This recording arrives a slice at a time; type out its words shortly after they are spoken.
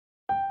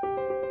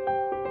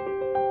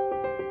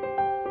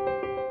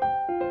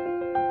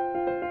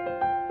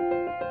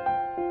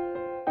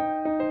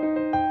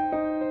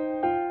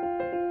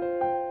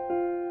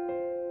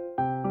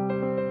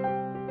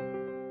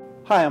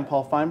Hi, I'm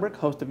Paul Feinberg,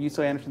 host of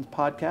UCLA Anderson's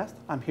podcast.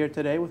 I'm here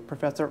today with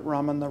Professor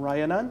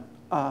Ramanarayanan,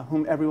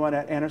 whom everyone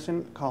at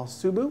Anderson calls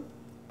Subu.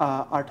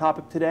 Our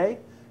topic today,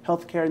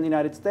 healthcare in the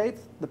United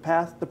States, the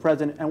past, the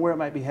present, and where it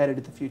might be headed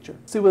in the future.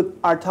 Subu,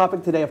 our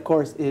topic today, of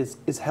course, is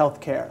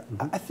healthcare.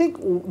 I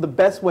think the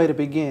best way to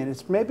begin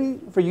is maybe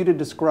for you to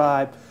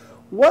describe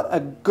what a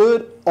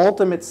good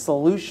ultimate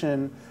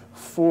solution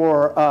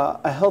for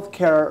a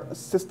healthcare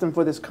system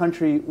for this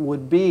country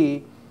would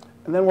be,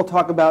 and then we'll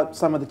talk about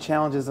some of the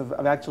challenges of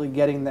actually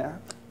getting there.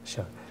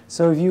 Sure.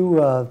 So if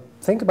you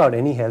think about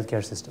any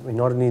healthcare system,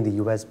 not only in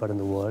the US but in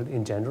the world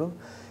in general,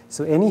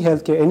 so any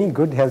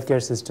good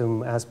healthcare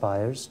system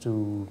aspires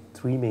to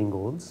three main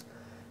goals.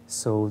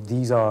 So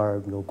these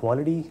are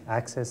quality,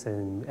 access,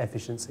 and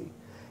efficiency.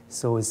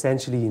 So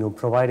essentially,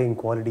 providing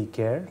quality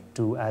care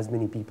to as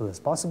many people as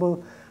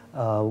possible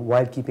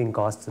while keeping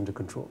costs under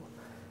control.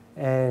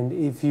 And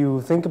if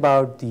you think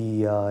about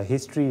the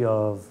history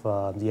of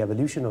the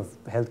evolution of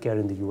healthcare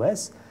in the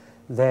US,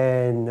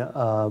 then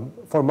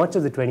for much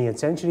of the 20th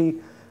century,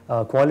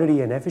 quality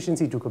and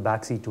efficiency took a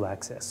backseat to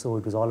access. So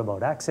it was all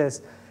about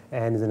access.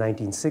 And in the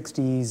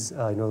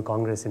 1960s,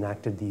 Congress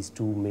enacted these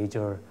two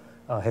major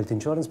health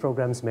insurance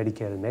programs,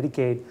 Medicare and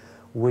Medicaid,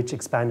 which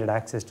expanded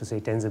access to, say,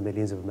 tens of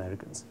millions of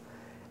Americans.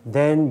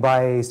 Then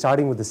by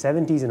starting with the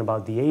 70s and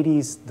about the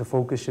 80s, the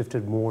focus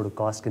shifted more to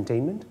cost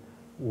containment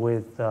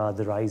with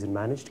the rise in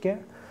managed care.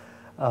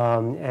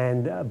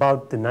 And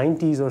about the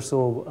 90s or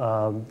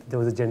so, there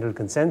was a general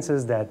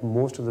consensus that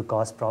most of the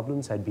cost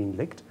problems had been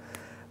licked,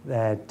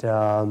 that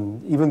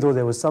even though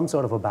there was some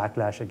sort of a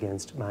backlash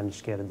against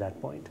managed care at that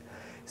point.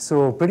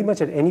 So pretty much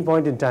at any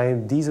point in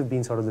time, these have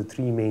been sort of the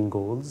three main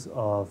goals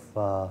of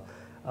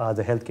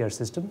the healthcare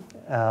system.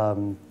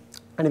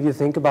 And if you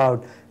think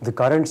about the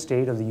current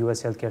state of the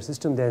US healthcare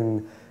system,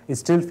 then it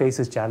still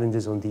faces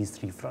challenges on these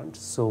three fronts.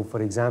 So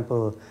for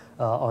example,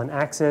 on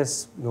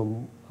access,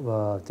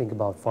 think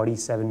about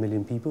 47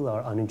 million people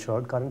are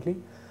uninsured currently,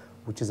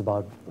 which is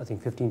about, I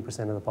think,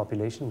 15% of the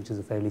population, which is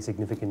a fairly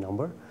significant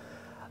number.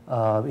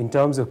 In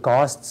terms of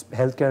costs,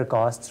 healthcare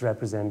costs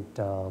represent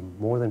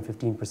more than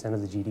 15%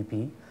 of the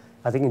GDP.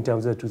 I think in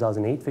terms of the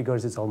 2008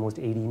 figures, it's almost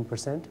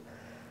 18%.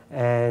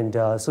 And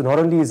so not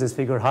only is this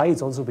figure high,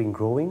 it's also been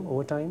growing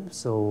over time.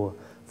 So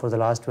for the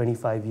last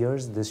 25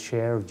 years, this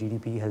share of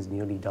GDP has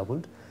nearly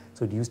doubled.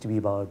 So it used to be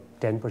about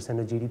 10%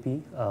 of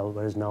GDP,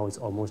 whereas now it's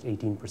almost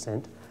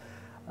 18%.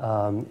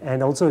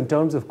 And also in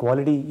terms of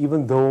quality,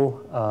 even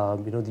though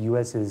the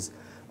US is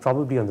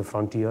probably on the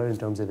frontier in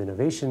terms of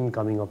innovation,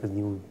 coming up with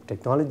new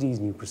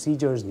technologies, new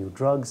procedures, new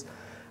drugs,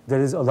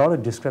 there is a lot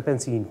of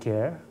discrepancy in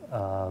care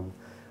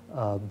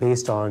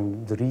based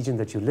on the region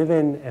that you live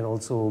in, and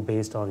also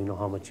based on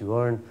how much you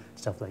earn,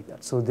 stuff like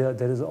that. So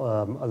there is a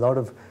lot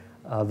of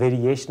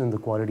variation in the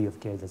quality of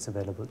care that's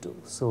available too.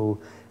 So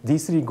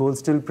these three goals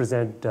still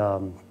present,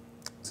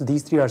 so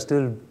these three are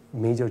still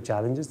major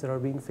challenges that are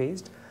being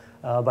faced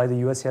by the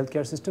US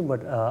healthcare system.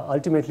 But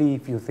ultimately,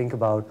 if you think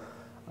about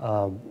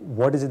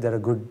what is it that a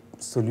good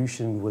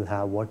solution will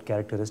have, what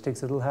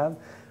characteristics it'll have,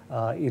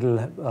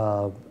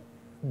 the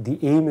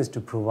aim is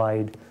to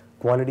provide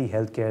quality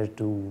healthcare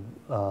to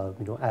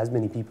as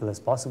many people as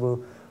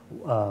possible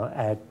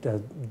at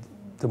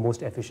the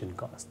most efficient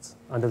costs,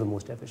 under the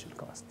most efficient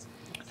costs.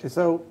 Okay,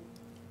 so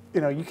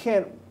you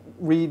can't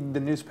read the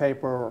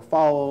newspaper or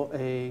follow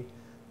an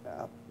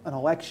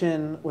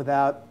election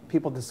without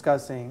people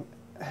discussing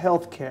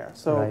healthcare.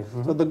 So, right.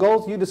 So the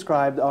goals you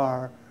described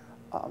are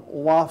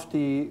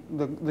lofty,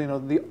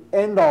 the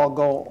end-all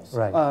goals.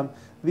 Right.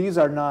 These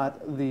are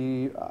not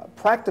the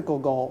practical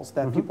goals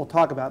that people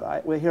talk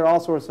about. We hear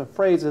all sorts of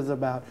phrases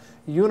about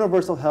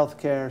universal health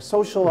care,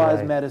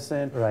 socialized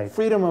medicine,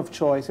 freedom of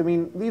choice. I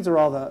mean, these are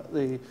all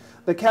the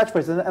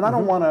catchphrases. And I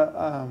don't want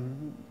to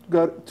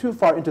go too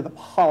far into the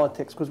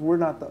politics, because we're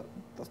not the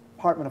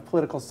Department of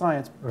Political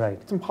Science. Right.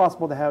 It's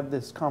impossible to have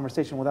this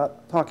conversation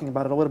without talking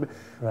about it a little bit.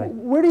 Right.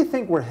 Where do you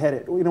think we're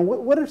headed?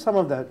 What are some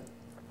of the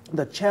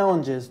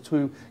challenges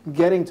to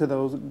getting to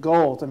those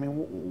goals? I mean,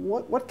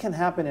 what can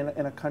happen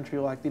in a country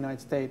like the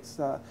United States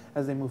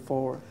as they move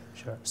forward?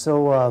 Sure.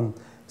 So,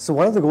 so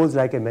one of the goals,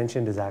 like I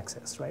mentioned, is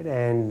access, right?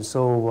 And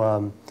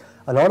so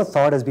a lot of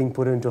thought has been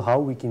put into how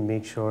we can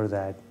make sure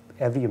that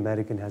every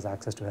American has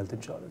access to health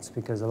insurance,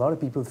 because a lot of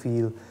people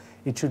feel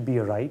it should be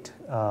a right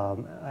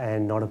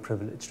and not a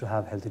privilege to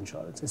have health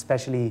insurance,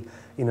 especially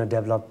in a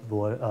developed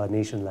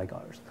nation like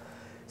ours.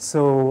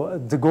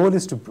 So the goal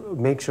is to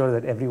make sure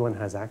that everyone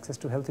has access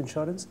to health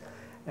insurance.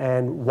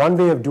 And one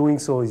way of doing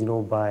so is,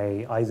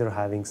 by either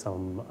having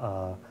some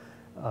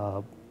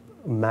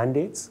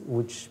mandates,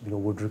 which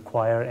would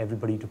require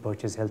everybody to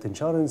purchase health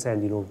insurance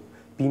and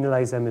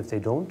penalize them if they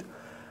don't,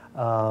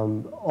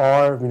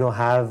 or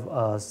have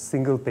a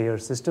single payer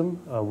system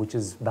which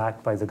is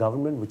backed by the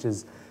government, which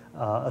is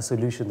a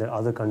solution that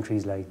other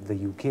countries like the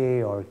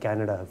UK or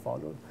Canada have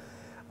followed.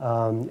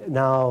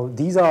 Now,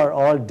 these are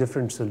all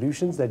different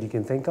solutions that you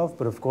can think of,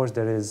 but of course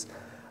there is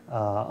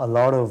a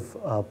lot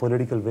of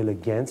political will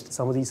against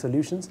some of these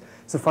solutions.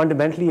 So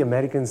fundamentally,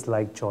 Americans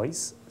like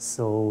choice.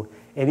 So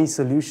any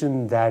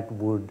solution that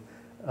would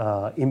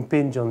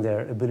impinge on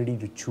their ability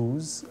to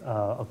choose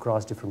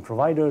across different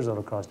providers or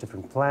across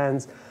different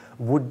plans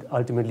would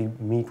ultimately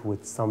meet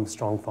with some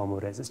strong form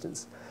of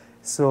resistance.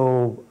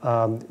 So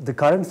the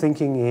current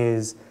thinking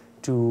is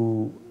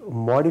to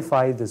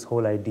modify this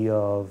whole idea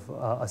of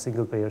a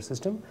single payer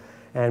system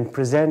and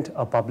present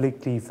a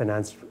publicly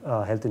financed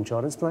health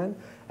insurance plan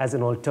as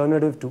an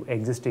alternative to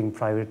existing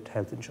private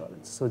health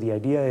insurance. So the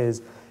idea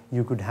is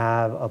you could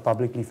have a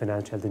publicly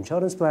financed health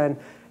insurance plan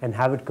and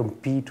have it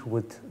compete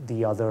with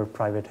the other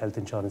private health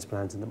insurance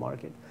plans in the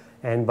market.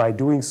 And by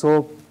doing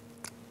so,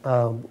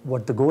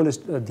 what the goal is,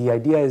 the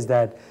idea is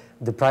that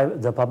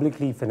the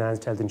publicly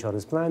financed health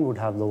insurance plan would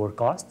have lower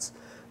costs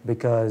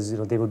because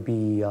they would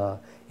be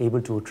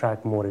able to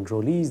attract more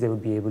enrollees. They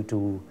would be able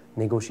to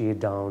negotiate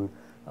down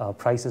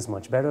prices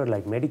much better,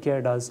 like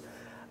Medicare does.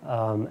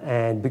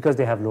 And because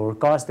they have lower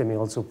costs, they may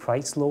also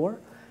price lower.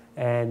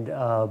 And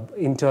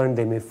in turn,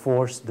 they may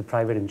force the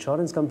private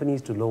insurance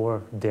companies to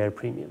lower their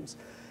premiums.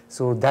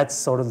 So that's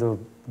sort of the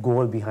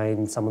goal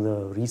behind some of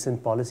the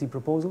recent policy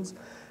proposals.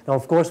 Now,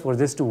 of course, for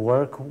this to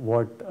work,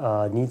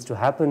 what needs to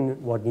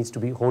happen, what needs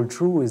to hold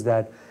true is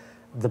that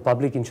the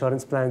public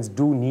insurance plans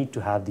do need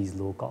to have these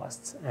low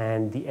costs.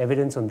 And the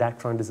evidence on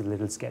that front is a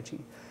little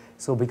sketchy.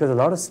 So because a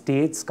lot of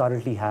states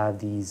currently have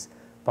these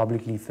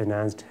publicly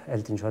financed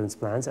health insurance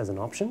plans as an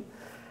option,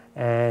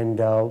 and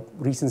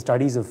recent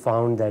studies have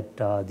found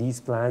that these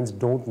plans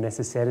don't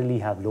necessarily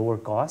have lower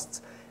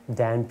costs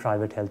than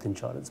private health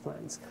insurance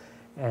plans.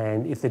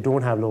 And if they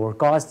don't have lower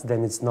costs,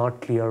 then it's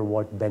not clear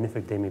what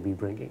benefit they may be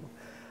bringing.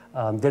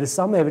 There is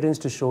some evidence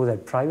to show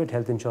that private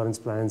health insurance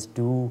plans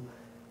do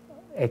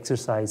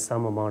exercise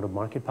some amount of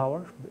market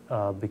power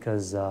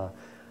because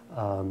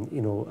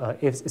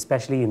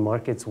especially in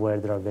markets where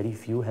there are very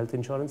few health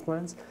insurance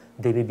plans,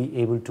 they may be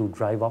able to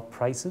drive up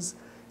prices.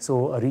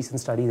 So a recent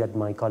study that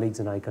my colleagues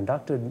and I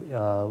conducted,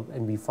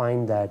 and we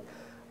find that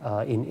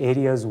in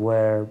areas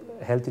where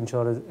health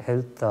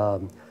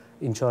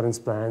insurance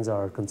plans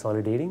are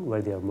consolidating,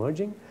 where they are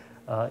merging,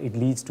 it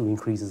leads to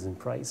increases in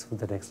price for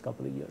the next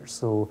couple of years.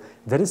 So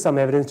there is some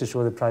evidence to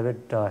show that private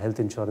health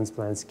insurance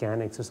plans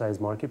can exercise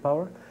market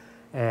power.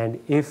 And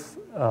if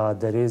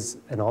there is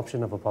an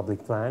option of a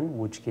public plan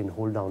which can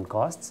hold down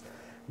costs,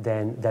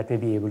 then that may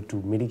be able to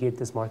mitigate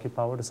this market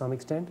power to some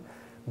extent.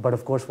 But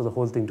of course, for the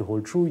whole thing to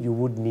hold true, you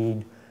would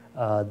need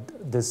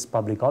this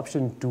public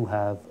option to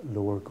have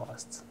lower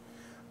costs.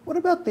 What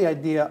about the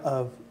idea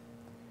of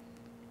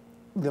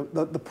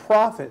the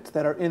profits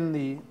that are in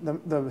the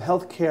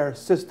healthcare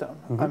system?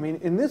 Mm-hmm. I mean,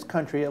 in this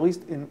country, at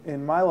least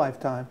in my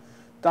lifetime,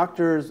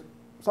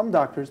 some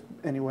doctors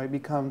anyway,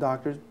 become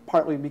doctors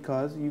partly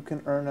because you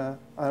can earn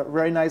a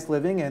very nice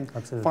living, and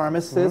Absolutely.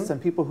 Pharmacists and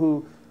people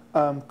who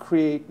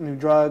create new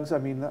drugs, I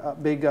mean,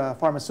 big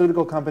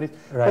pharmaceutical companies.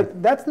 Right.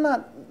 But that's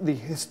not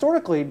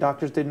historically,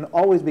 doctors didn't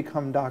always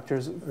become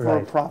doctors for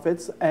Right.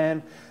 profits.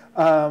 And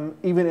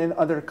even in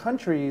other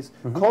countries,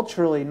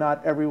 culturally,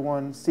 not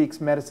everyone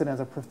seeks medicine as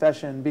a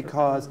profession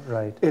because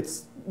Right.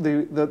 it's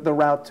the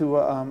route to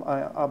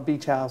a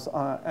beach house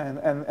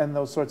and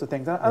those sorts of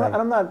things. And Right.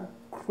 I'm not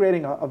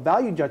creating a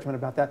value judgment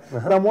about that,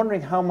 but I'm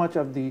wondering how much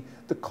of the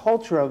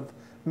culture of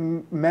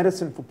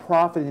medicine for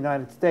profit in the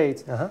United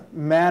States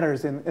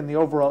matters in the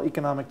overall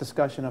economic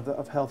discussion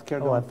of healthcare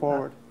going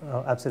forward.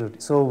 Absolutely.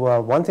 So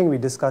one thing we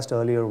discussed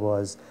earlier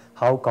was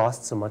how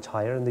costs are much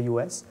higher in the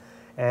US.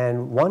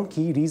 And one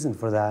key reason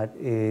for that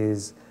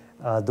is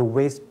the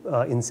way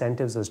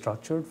incentives are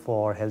structured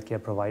for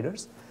healthcare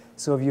providers.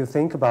 So if you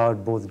think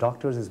about both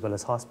doctors as well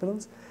as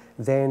hospitals,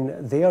 then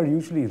they are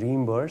usually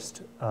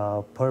reimbursed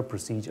per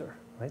procedure,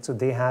 right? So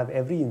they have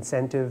every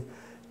incentive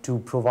to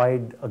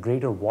provide a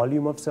greater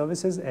volume of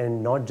services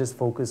and not just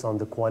focus on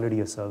the quality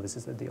of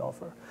services that they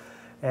offer.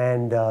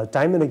 And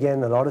time and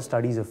again, a lot of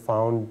studies have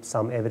found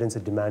some evidence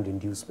of demand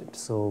inducement.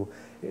 So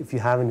if you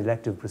have an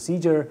elective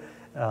procedure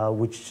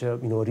which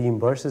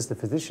reimburses the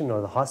physician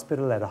or the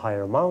hospital at a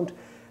higher amount,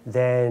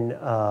 then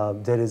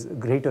there is a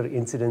greater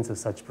incidence of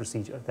such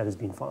procedure that has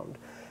been found.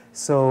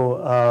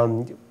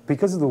 So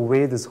because of the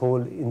way this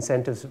whole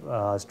incentive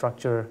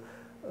structure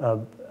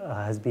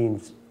has been,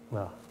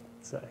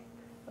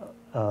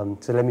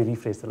 so let me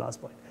rephrase the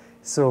last point.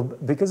 So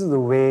because of the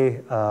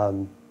way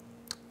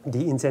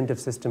the incentive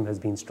system has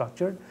been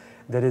structured,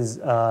 there is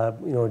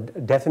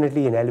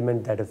definitely an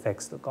element that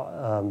affects the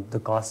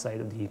cost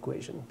side of the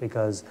equation,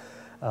 because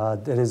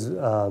there is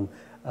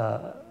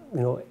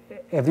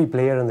every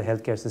player in the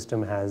healthcare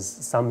system has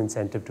some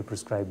incentive to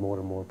prescribe more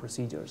and more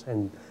procedures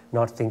and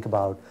not think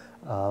about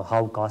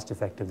how cost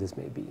effective this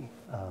may be.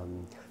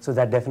 So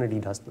that definitely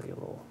does play a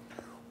role.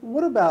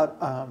 What about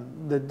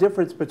the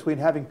difference between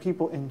having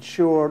people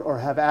insured or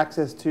have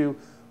access to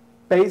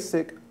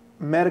basic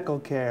medical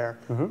care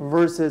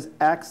versus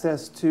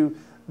access to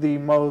the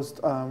most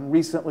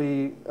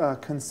recently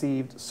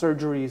conceived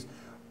surgeries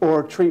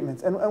or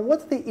treatments? And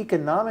what's the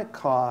economic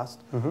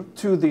cost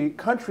to the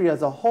country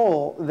as a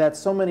whole that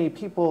so many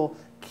people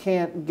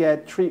can't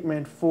get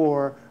treatment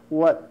for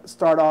what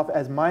start off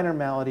as minor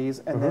maladies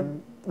and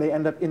then they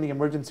end up in the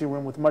emergency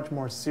room with much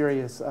more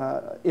serious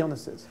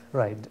illnesses.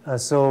 Right.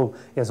 So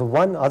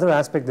one other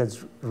aspect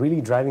that's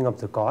really driving up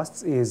the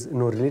costs is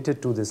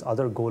related to this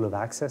other goal of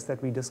access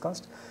that we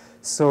discussed.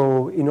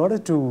 So in order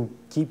to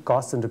keep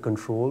costs under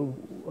control,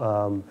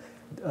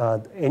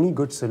 any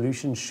good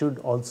solution should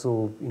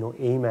also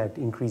aim at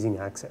increasing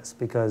access,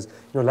 because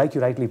like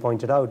you rightly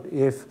pointed out,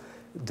 if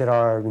there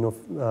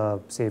are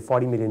say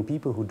 40 million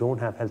people who don't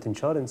have health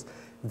insurance,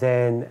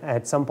 then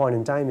at some point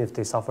in time, if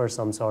they suffer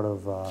some sort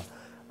of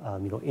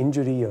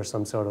injury or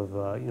some sort of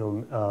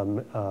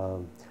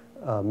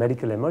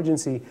medical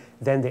emergency,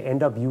 then they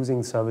end up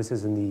using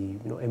services in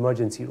the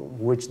emergency room,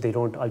 which they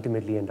don't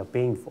ultimately end up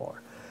paying for.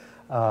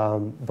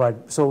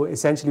 But so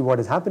essentially what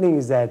is happening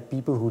is that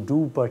people who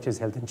do purchase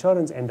health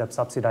insurance end up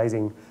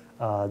subsidizing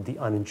the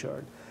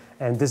uninsured.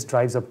 And this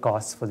drives up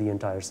costs for the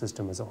entire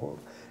system as a whole.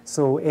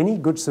 So any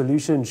good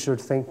solution should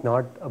think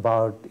not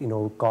about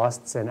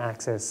costs and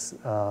access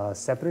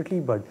separately,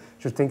 but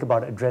should think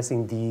about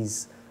addressing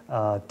these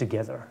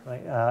together,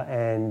 right?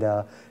 And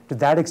to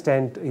that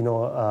extent,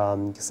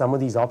 some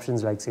of these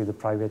options, like say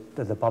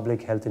the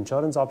public health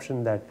insurance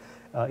option that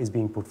is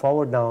being put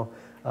forward now,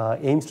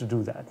 aims to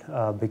do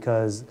that,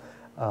 because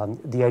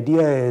the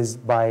idea is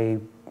by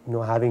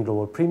having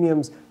lower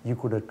premiums, you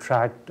could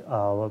attract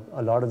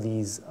a lot of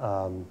these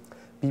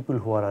people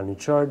who are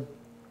uninsured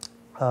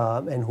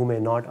and who may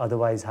not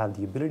otherwise have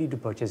the ability to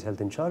purchase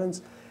health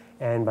insurance,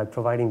 and by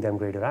providing them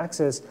greater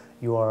access,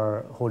 you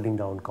are holding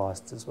down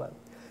costs as well.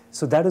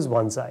 So that is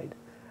one side.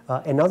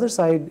 Another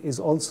side is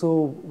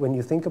also when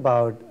you think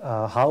about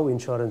how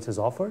insurance is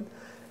offered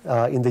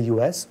in the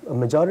US, a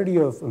majority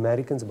of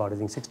Americans, about I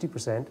think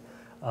 60%,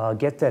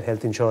 get their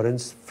health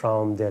insurance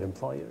from their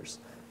employers.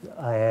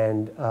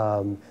 And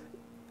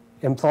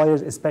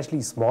employers,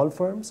 especially small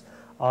firms,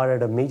 are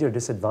at a major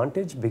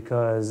disadvantage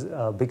because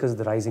of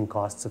the rising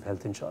costs of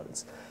health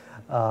insurance.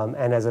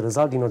 And as a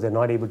result, they're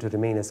not able to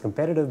remain as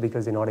competitive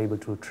because they're not able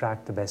to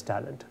attract the best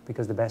talent,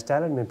 because the best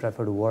talent may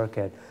prefer to work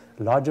at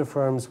larger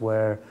firms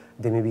where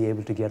they may be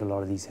able to get a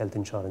lot of these health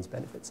insurance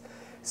benefits.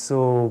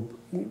 So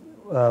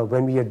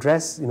when we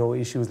address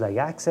issues like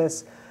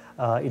access,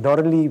 it not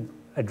only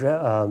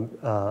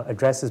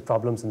addresses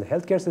problems in the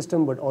healthcare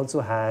system, but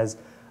also has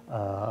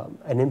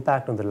an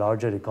impact on the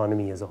larger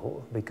economy as a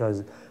whole,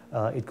 because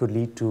it could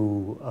lead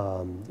to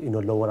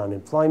lower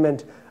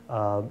unemployment,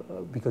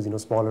 because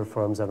smaller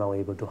firms are now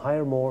able to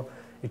hire more.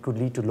 It could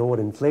lead to lower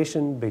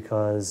inflation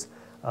because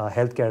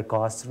healthcare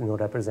costs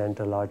represent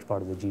a large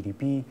part of the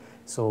GDP.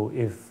 So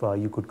if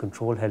you could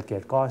control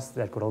healthcare costs,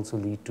 that could also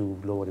lead to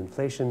lower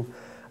inflation.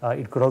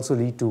 It could also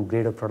lead to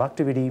greater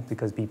productivity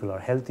because people are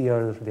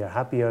healthier, they are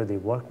happier, they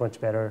work much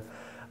better.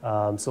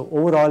 So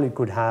overall, it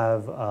could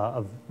have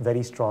a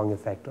very strong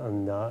effect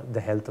on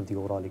the health of the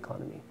overall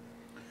economy.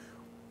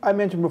 I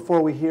mentioned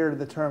before we hear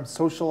the term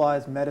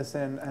socialized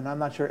medicine, and I'm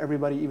not sure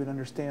everybody even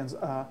understands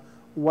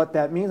what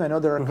that means. I know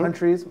there are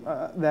countries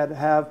that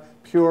have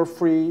pure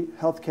free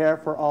health care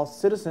for all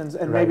citizens,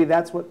 and maybe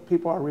that's what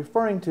people are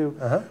referring to.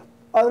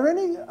 Are there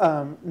any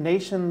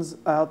nations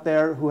out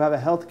there who have a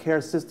health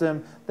care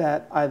system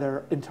that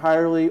either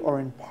entirely or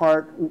in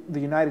part the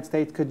United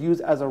States could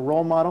use as a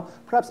role model,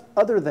 perhaps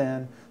other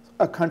than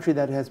a country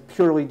that has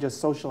purely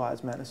just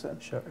socialized medicine?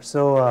 Sure.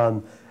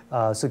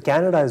 So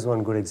Canada is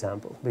one good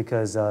example,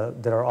 because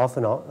there are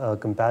often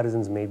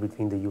comparisons made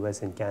between the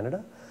US and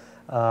Canada.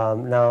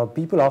 Now,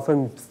 people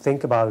often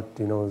think about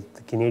the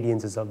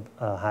Canadians as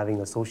having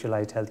a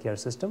socialized healthcare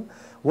system.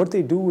 What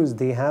they do is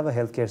they have a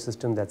healthcare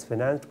system that's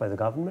financed by the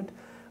government,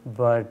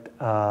 but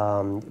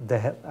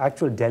the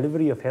actual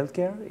delivery of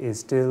healthcare is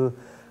still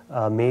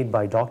made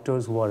by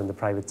doctors who are in the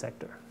private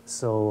sector.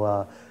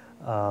 So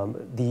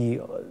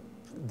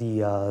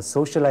the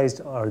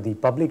socialized or the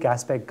public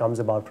aspect comes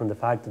about from the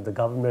fact that the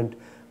government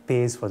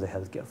pays for the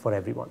healthcare for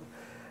everyone.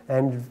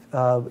 And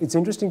it's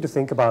interesting to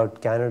think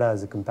about Canada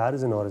as a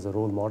comparison or as a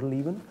role model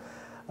even.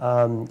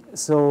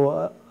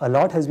 So a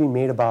lot has been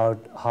made about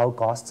how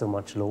costs are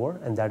much lower,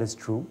 and that is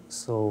true.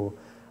 So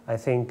I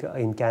think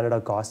in Canada,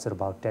 costs are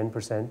about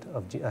 10%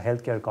 of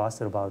healthcare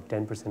costs are about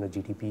 10% of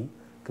GDP,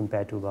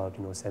 compared to about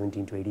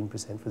 17 to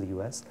 18% for the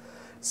US.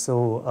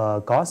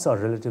 So costs are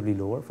relatively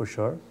lower for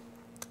sure.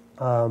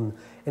 And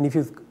if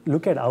you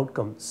look at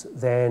outcomes,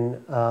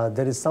 then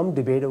there is some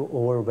debate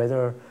over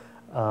whether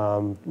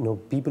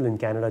people in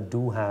Canada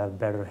do have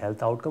better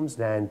health outcomes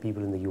than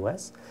people in the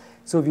US.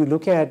 So if you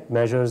look at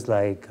measures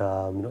like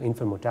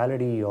infant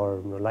mortality or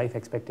life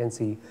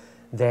expectancy,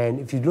 then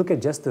if you look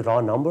at just the raw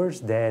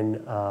numbers,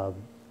 then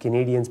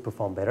Canadians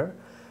perform better.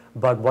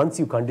 But once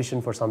you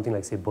condition for something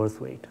like, say, birth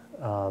weight,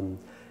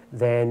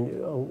 then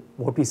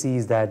what we see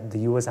is that the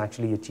US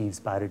actually achieves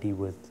parity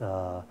with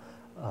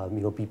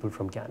people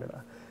from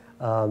Canada.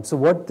 So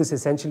what this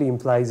essentially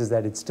implies is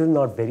that it's still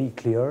not very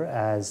clear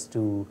as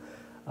to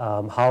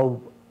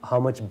how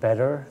much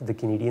better the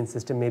Canadian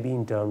system may be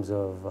in terms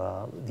of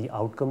the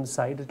outcomes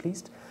side, at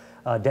least.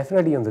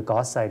 Definitely on the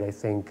cost side, I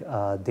think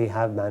they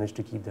have managed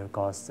to keep their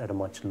costs at a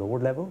much lower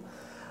level.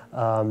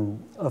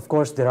 Of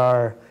course, there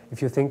are,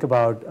 if you think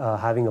about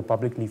having a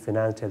publicly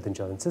financed health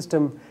insurance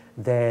system,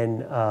 then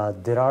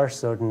there are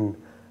certain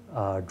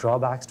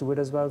drawbacks to it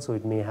as well. So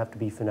it may have to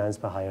be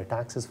financed by higher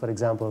taxes, for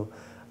example.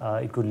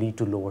 It could lead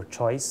to lower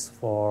choice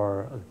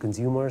for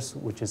consumers,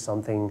 which is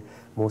something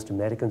most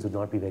Americans would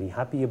not be very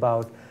happy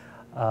about.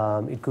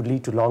 It could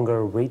lead to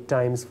longer wait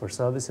times for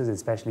services,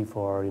 especially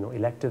for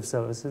elective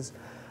services.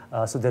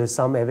 So there is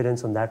some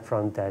evidence on that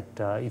front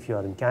that if you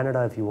are in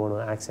Canada, if you want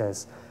to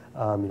access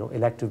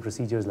elective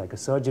procedures like a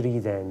surgery,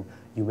 then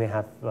you may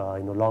have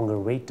longer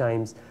wait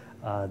times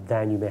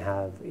than you may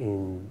have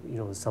in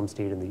some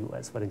state in the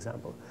U.S., for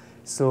example.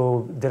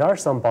 So there are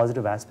some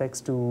positive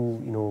aspects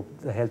to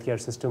the healthcare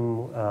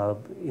system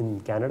in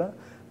Canada,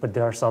 but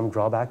there are some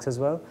drawbacks as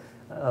well.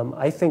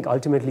 I think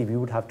ultimately we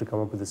would have to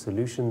come up with a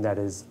solution that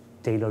is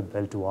tailored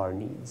well to our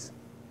needs.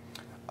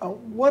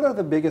 What are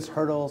the biggest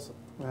hurdles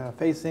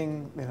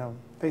facing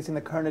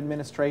the current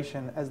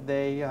administration as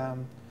they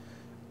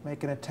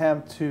make an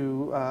attempt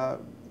to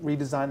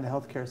redesign the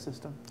healthcare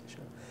system?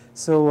 Sure.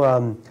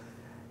 So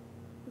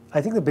I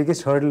think the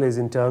biggest hurdle is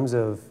in terms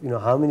of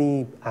how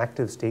many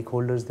active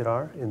stakeholders there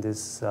are in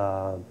this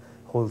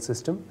whole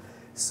system.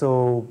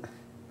 So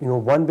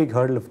one big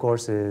hurdle, of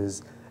course,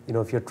 is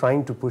if you're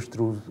trying to push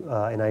through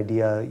an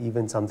idea,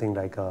 even something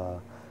like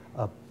a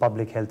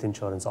public health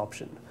insurance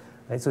option.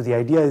 Right? So the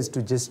idea is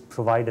to just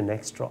provide an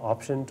extra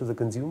option to the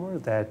consumer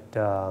that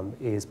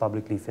is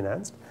publicly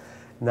financed.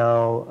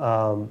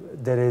 Now,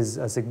 there is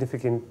a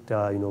significant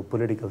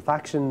political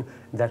faction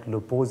that will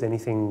oppose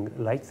anything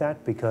like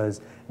that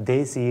because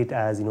they see it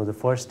as the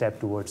first step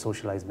towards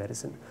socialized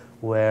medicine,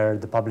 where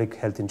the public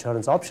health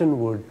insurance option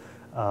would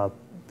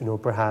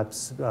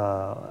perhaps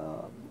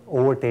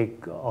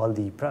overtake all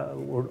the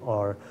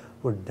or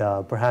would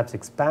perhaps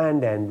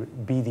expand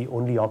and be the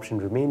only option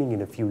remaining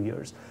in a few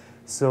years.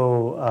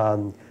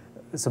 So,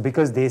 so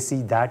because they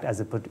see that as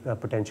a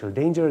potential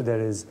danger, there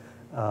is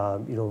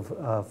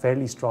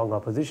fairly strong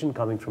opposition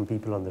coming from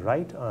people on the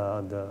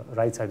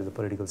right side of the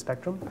political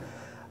spectrum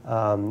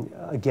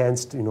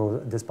against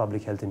this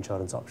public health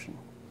insurance option.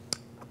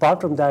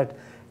 Apart from that,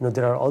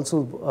 there are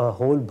also a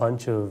whole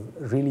bunch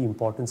of really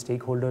important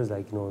stakeholders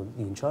like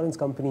the insurance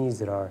companies.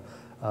 There are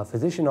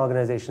physician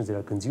organizations. There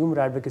are consumer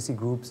advocacy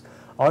groups,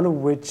 all of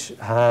which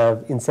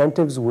have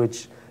incentives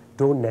which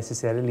don't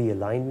necessarily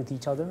align with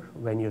each other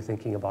when you're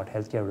thinking about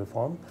healthcare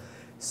reform.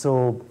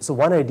 So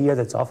one idea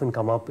that's often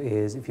come up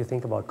is if you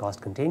think about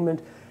cost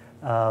containment,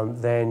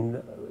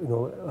 then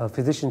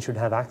physicians should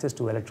have access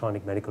to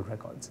electronic medical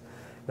records.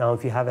 Now,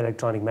 if you have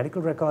electronic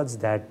medical records,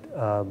 that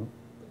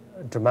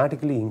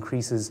dramatically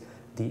increases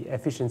the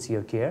efficiency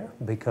of care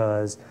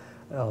because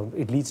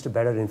it leads to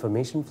better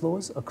information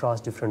flows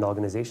across different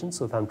organizations.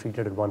 So if I'm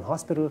treated at one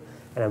hospital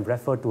and I'm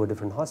referred to a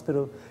different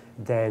hospital,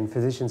 then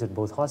physicians at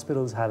both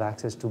hospitals have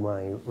access to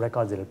my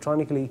records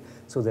electronically,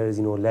 so there is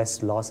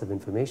less loss of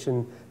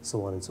information,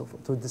 so on and so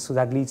forth. So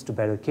that leads to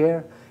better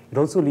care. It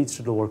also leads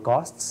to lower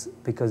costs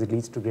because it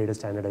leads to greater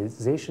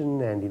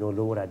standardization and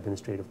lower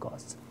administrative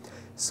costs.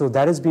 So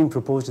that has been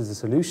proposed as a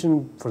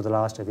solution for the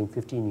last, I think,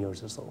 15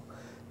 years or so,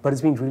 but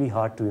it's been really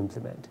hard to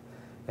implement.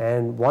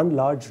 And one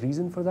large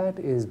reason for that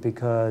is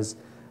because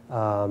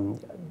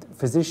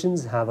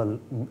physicians have a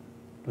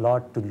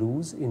lot to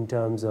lose in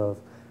terms of,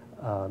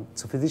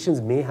 so physicians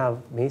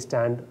may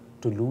stand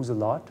to lose a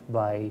lot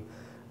by,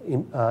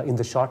 in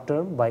the short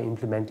term by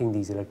implementing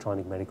these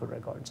electronic medical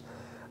records.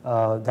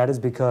 That is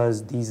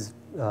because these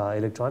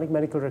electronic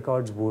medical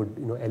records would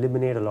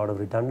eliminate a lot of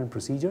redundant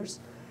procedures.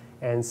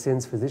 And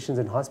since physicians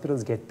and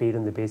hospitals get paid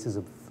on the basis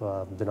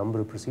of the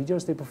number of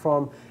procedures they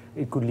perform,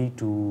 it could lead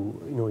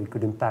to, it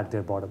could impact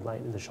their bottom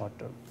line in the short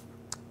term.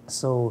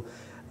 So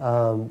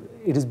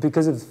it is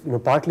because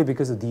of, partly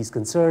because of these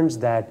concerns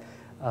that,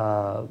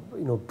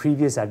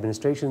 previous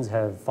administrations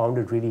have found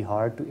it really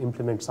hard to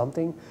implement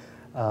something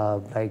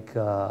like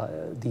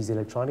these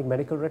electronic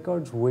medical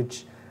records,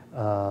 which,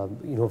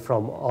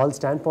 from all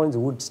standpoints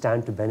would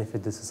stand to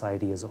benefit the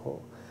society as a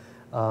whole.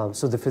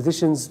 So the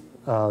physicians,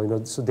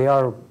 so they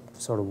are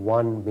sort of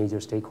one major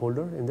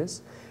stakeholder in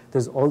this.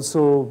 There's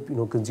also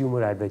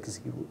consumer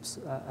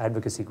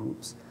advocacy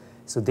groups.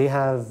 So they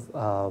have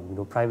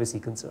privacy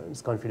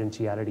concerns,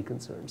 confidentiality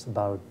concerns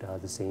about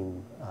the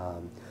same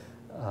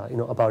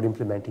about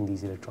implementing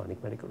these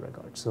electronic medical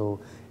records. So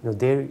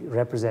they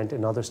represent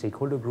another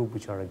stakeholder group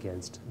which are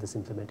against this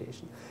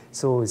implementation.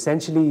 So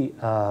essentially,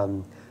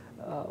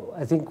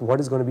 I think what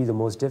is going to be the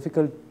most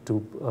difficult to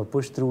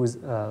push through is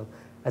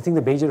I think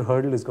the major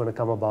hurdle is going to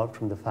come about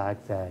from the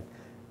fact that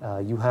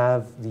you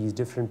have these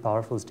different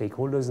powerful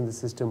stakeholders in the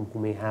system who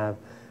may have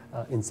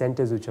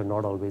incentives which are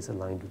not always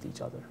aligned with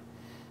each other.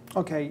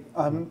 Okay,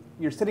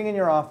 you're sitting in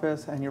your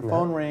office and your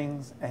phone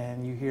rings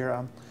and you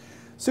hear,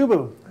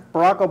 Subbu,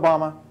 Barack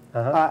Obama,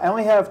 I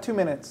only have 2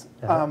 minutes.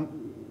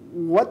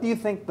 What do you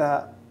think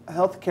the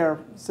healthcare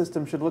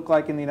system should look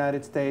like in the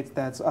United States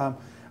that's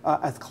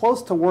as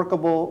close to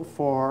workable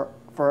for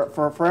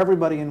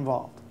everybody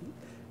involved?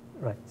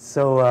 Right.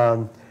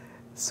 So,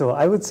 so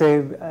I would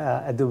say,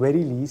 at the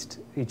very least,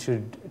 it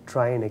should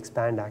try and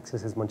expand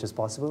access as much as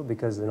possible,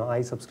 because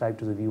I subscribe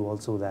to the view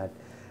also that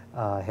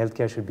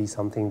healthcare should be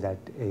something that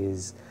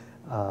is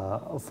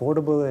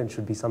affordable and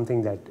should be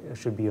something that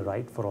should be a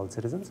right for all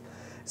citizens.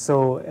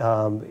 So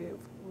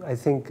I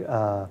think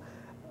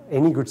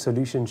any good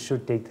solution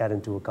should take that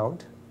into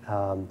account,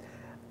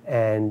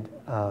 and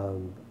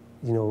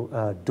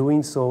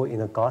doing so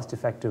in a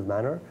cost-effective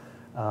manner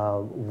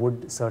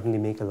would certainly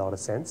make a lot of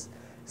sense.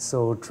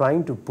 So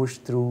trying to push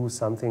through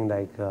something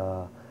like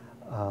a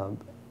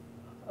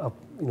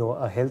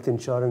health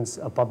insurance,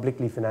 a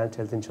publicly financed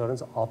health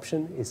insurance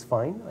option is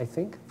fine, I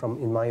think,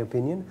 in my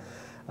opinion,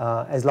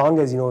 as long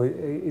as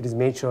it is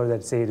made sure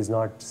that, say, it is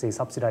not, say,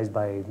 subsidized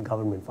by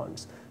government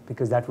funds,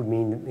 because that would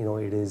mean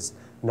it is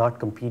not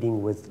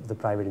competing with the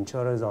private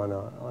insurers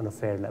on a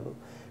fair level.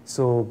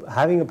 So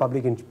having a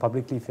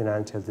publicly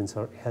financed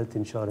health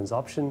insurance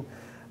option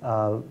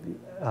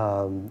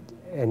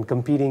and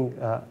competing,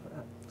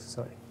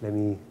 sorry, let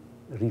me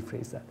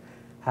rephrase that.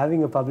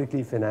 Having a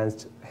publicly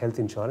financed health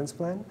insurance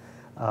plan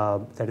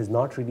that is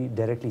not really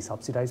directly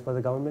subsidized by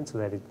the government, so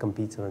that it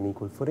competes on an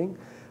equal footing,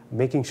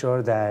 making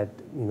sure that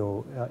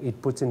it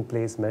puts in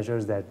place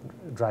measures that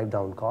drive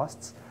down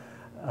costs,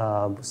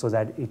 so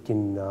that it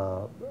can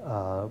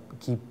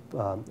keep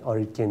or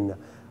it can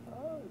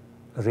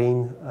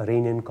rein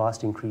in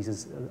cost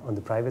increases on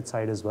the private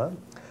side as well.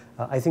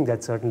 I think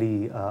that's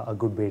certainly a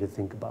good way to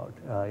think about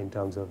in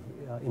terms of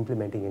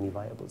implementing any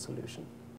viable solution.